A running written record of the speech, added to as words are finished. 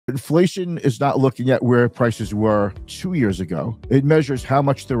Inflation is not looking at where prices were 2 years ago. It measures how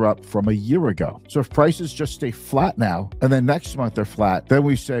much they're up from a year ago. So if prices just stay flat now, and then next month they're flat, then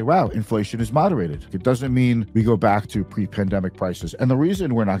we say, wow, inflation is moderated. It doesn't mean we go back to pre-pandemic prices. And the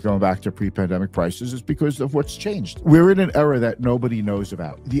reason we're not going back to pre-pandemic prices is because of what's changed. We're in an era that nobody knows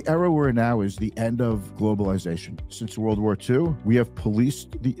about. The era we're in now is the end of globalization. Since World War II, we have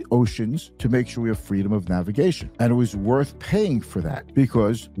policed the oceans to make sure we have freedom of navigation. And it was worth paying for that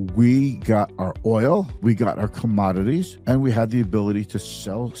because we got our oil, we got our commodities, and we had the ability to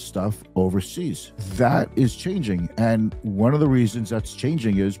sell stuff overseas. That is changing. And one of the reasons that's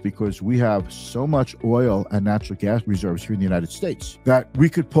changing is because we have so much oil and natural gas reserves here in the United States that we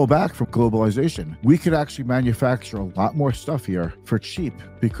could pull back from globalization. We could actually manufacture a lot more stuff here for cheap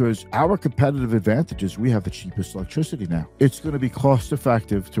because our competitive advantage is we have the cheapest electricity now. It's going to be cost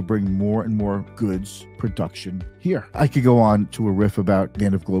effective to bring more and more goods production here. I could go on to a riff about the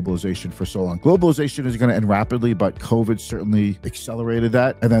end of globalization for so long. Globalization is going to end rapidly, but COVID certainly accelerated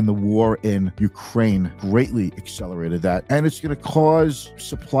that. And then the war in Ukraine greatly accelerated that. And it's going to cause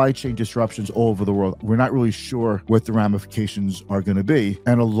supply chain disruptions all over the world. We're not really sure what the ramifications are going to be.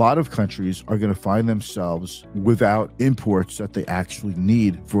 And a lot of countries are going to find themselves without imports that they actually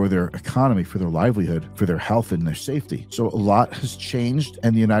need for their economy, for their livelihood, for their health and their safety. So a lot has changed.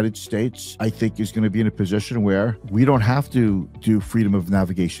 And the United States, I think, is going to be in a position where we don't have to do freedom of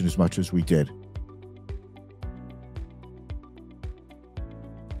navigation as much as we did.